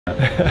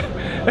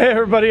Hey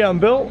everybody, I'm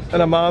Bill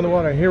and I'm on the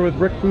water here with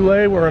Rick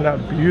Boulay. We're in a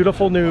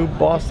beautiful new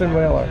Boston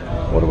Whaler.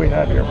 What do we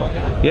have here, Mike?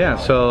 Yeah,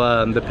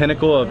 so the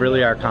pinnacle of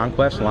really our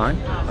Conquest line,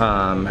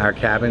 our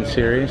cabin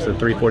series, the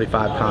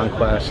 345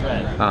 Conquest,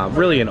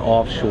 really an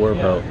offshore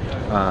boat.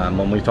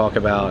 When we talk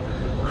about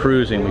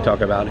cruising, we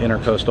talk about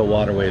intercoastal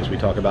waterways, we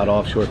talk about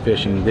offshore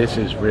fishing. This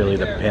is really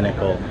the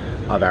pinnacle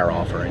of our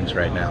offerings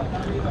right now.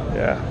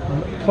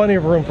 Yeah, plenty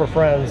of room for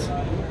friends.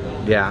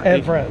 Yeah,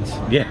 and friends.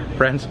 Yeah,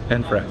 friends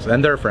and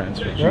their friends,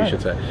 you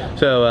should say.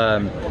 So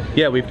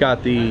yeah, we've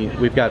got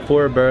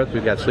forward berth,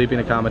 we've got sleeping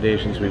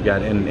accommodations, we've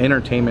got an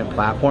entertainment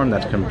platform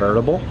that's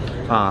convertible.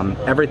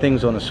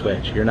 Everything's on a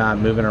switch. You're not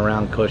moving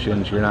around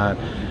cushions. You're not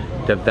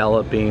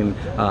developing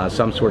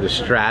some sort of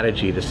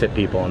strategy to sit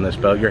people on this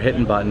boat. You're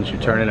hitting buttons.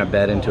 You're turning a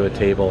bed into a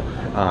table.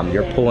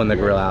 You're pulling the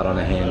grill out on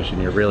a hinge,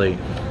 and you're really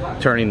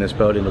turning this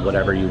boat into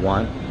whatever you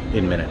want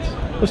in minutes.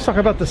 Let's talk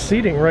about the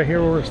seating right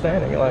here where we're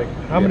standing. Like,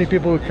 how many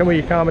people can we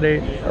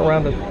accommodate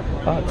around the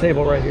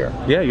table right here?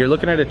 Yeah, you're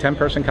looking at a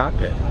 10-person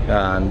cockpit.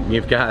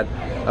 You've got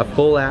a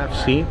full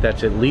aft seat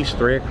that's at least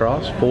 3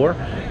 across, 4.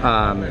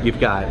 You've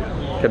got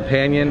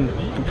companion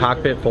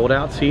cockpit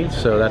fold-out seats,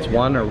 so that's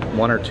one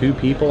or two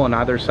people on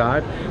either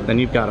side. Then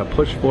you've got a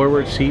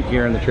push-forward seat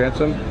here in the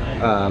transom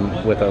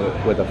with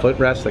a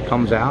footrest that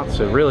comes out.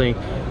 So really,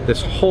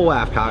 this whole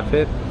aft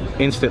cockpit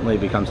instantly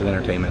becomes an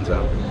entertainment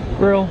zone.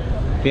 Grill.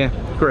 Yeah,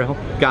 grill.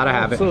 Gotta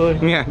have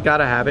it. Yeah,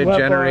 gotta have it.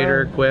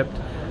 Generator equipped.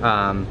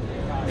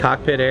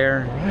 Cockpit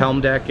air,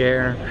 helm deck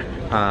air.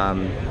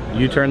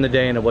 You turn the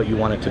day into what you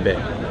want it to be.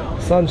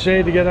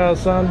 Sunshade to get out of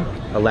the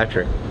sun?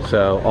 Electric.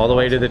 So all the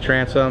way to the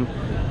transom,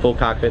 full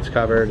cockpit's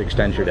covered,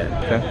 extends your day.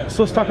 Okay?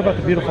 So let's talk about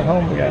the beautiful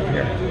helm we got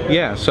here.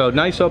 Yeah, so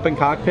nice open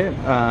cockpit.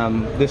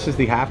 This is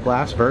the half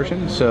glass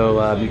version,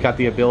 so you've got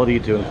the ability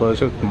to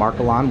enclose with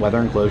Markalon weather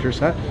enclosure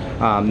set.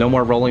 No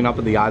more rolling up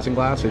of the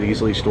isinglass. It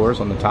easily stores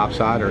on the top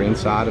side or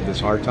inside of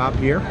this hardtop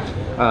here.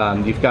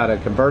 You've got a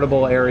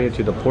convertible area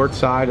to the port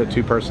side, a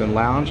 2-person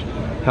lounge,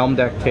 helm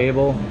deck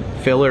table,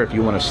 filler if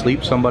you want to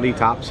sleep somebody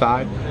top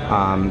side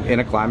in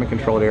a climate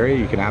controlled area.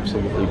 You can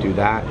absolutely do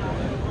that.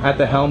 At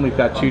the helm, we've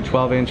got 2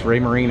 12-inch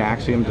Raymarine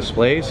Axiom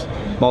displays,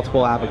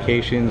 multiple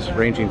applications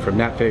ranging from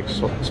Netflix,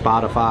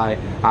 Spotify,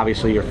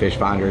 obviously your fish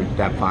finder,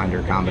 depth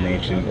finder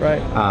combination. Right.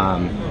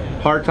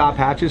 Hard top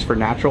hatches for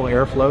natural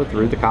airflow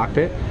through the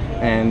cockpit,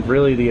 and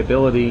really the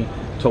ability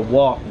to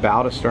walk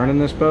bow to stern in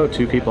this boat,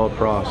 2 people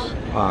across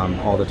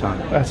all the time.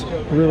 That's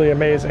really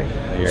amazing.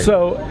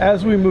 So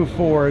as we move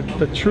forward,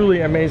 the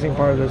truly amazing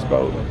part of this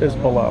boat is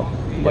below.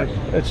 Like,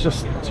 it's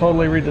just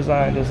totally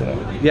redesigned, isn't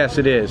it? Yes,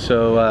 it is.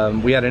 So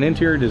we had an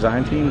interior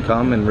design team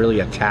come and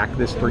really attack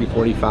this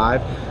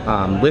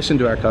 345, listen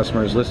to our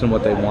customers, listen to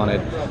what they wanted,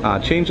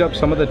 change up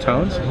some of the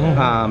tones,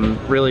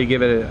 really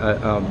give it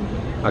a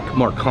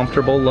more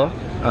comfortable look,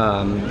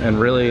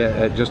 and really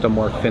just a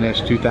more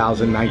finished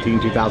 2019,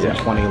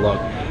 2020 look.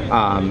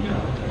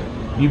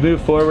 You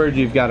move forward,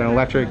 you've got an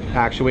electric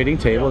actuating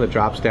table that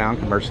drops down,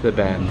 converts to the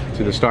bed.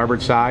 To the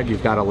starboard side,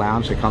 you've got a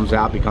lounge that comes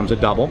out, becomes a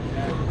double.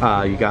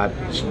 You got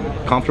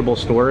comfortable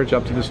storage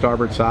up to the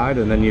starboard side,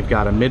 and then you've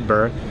got a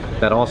mid-berth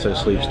that also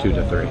sleeps 2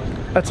 to 3.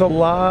 That's a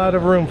lot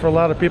of room for a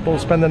lot of people to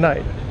spend the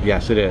night.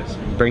 Yes, it is.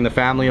 Bring the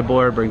family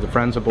aboard, bring the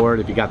friends aboard.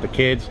 If you got the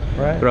kids,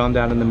 throw them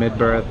down in the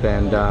mid-berth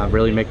and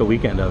really make a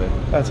weekend of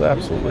it. That's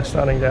absolutely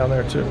stunning down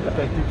there too.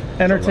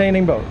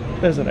 Entertaining boat,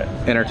 isn't it?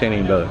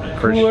 Entertaining boat,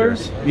 for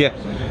Coolers? sure. Yeah.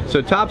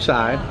 So top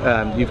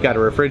side, you've got a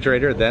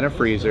refrigerator, then a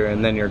freezer,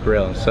 and then your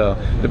grill. So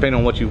depending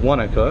on what you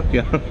want to cook,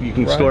 you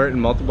can store it in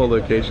multiple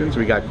locations.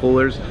 We got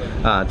coolers,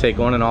 take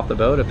on and off the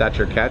boat if that's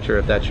your catch, or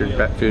if that's your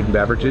food and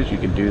beverages, you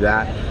can do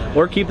that.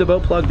 Or keep the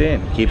boat plugged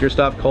in. Keep your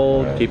stuff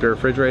cold, keep your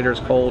refrigerators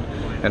cold,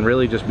 and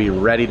really just be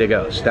ready to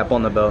go. Step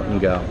on the boat and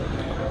go.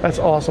 That's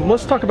awesome.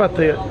 Let's talk about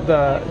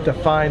the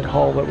defined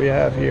hull that we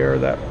have here,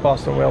 that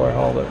Boston Whaler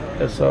hull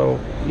that is so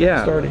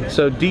sturdy.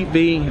 So deep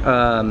V,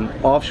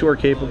 offshore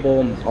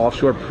capable,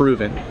 offshore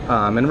proven,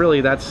 and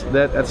really that's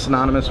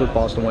synonymous with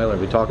Boston Whaler.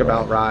 We talk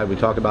about ride, we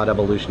talk about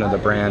evolution of the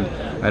brand,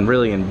 and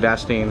really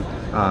investing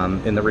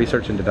in the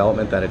research and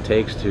development that it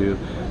takes to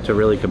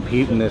really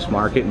compete in this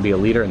market and be a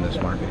leader in this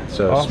market.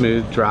 So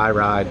smooth, dry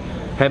ride,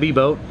 heavy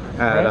boat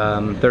at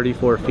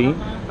 34 feet,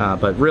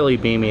 but really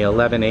beamy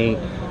 11.8.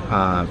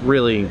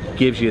 Really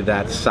gives you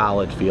that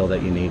solid feel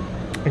that you need.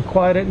 And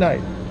quiet at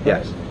night.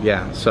 Yes,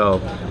 yeah. So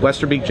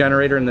Westerbeek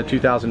generator in the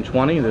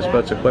 2020, this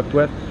boat's equipped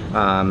with.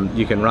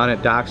 You can run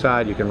it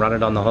dockside, you can run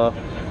it on the hook,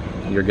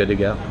 you're good to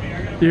go.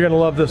 You're gonna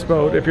love this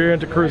boat. If you're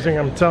into cruising,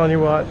 I'm telling you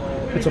what,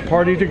 it's a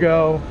party to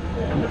go.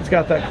 It's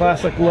got that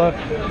classic look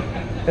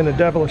and a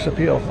devilish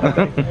appeal, I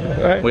think.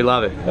 Right? We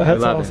love it.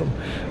 That's awesome.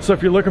 So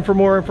if you're looking for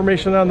more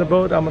information on the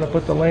boat, I'm going to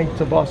put the link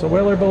to Boston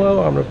Whaler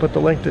below. I'm going to put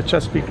the link to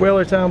Chesapeake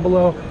Whaler Town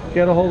below.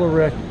 Get a hold of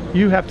Rick.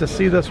 You have to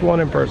see this one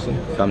in person.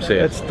 Come see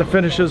it. The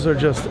finishes are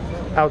just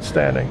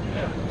outstanding.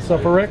 So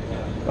for Rick,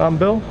 I'm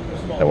Bill,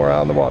 and we're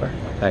out on the water.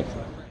 Thanks.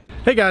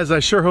 Hey guys, I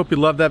sure hope you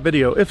loved that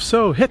video. If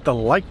so, hit the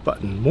like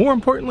button. More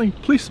importantly,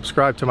 please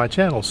subscribe to my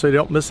channel so you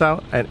don't miss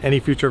out on any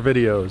future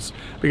videos.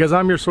 Because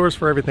I'm your source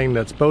for everything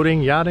that's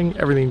boating, yachting,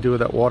 everything to do with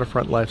that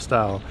waterfront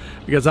lifestyle.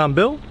 Because I'm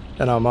Bill,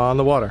 and I'm on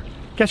the water.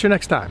 Catch you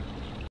next time.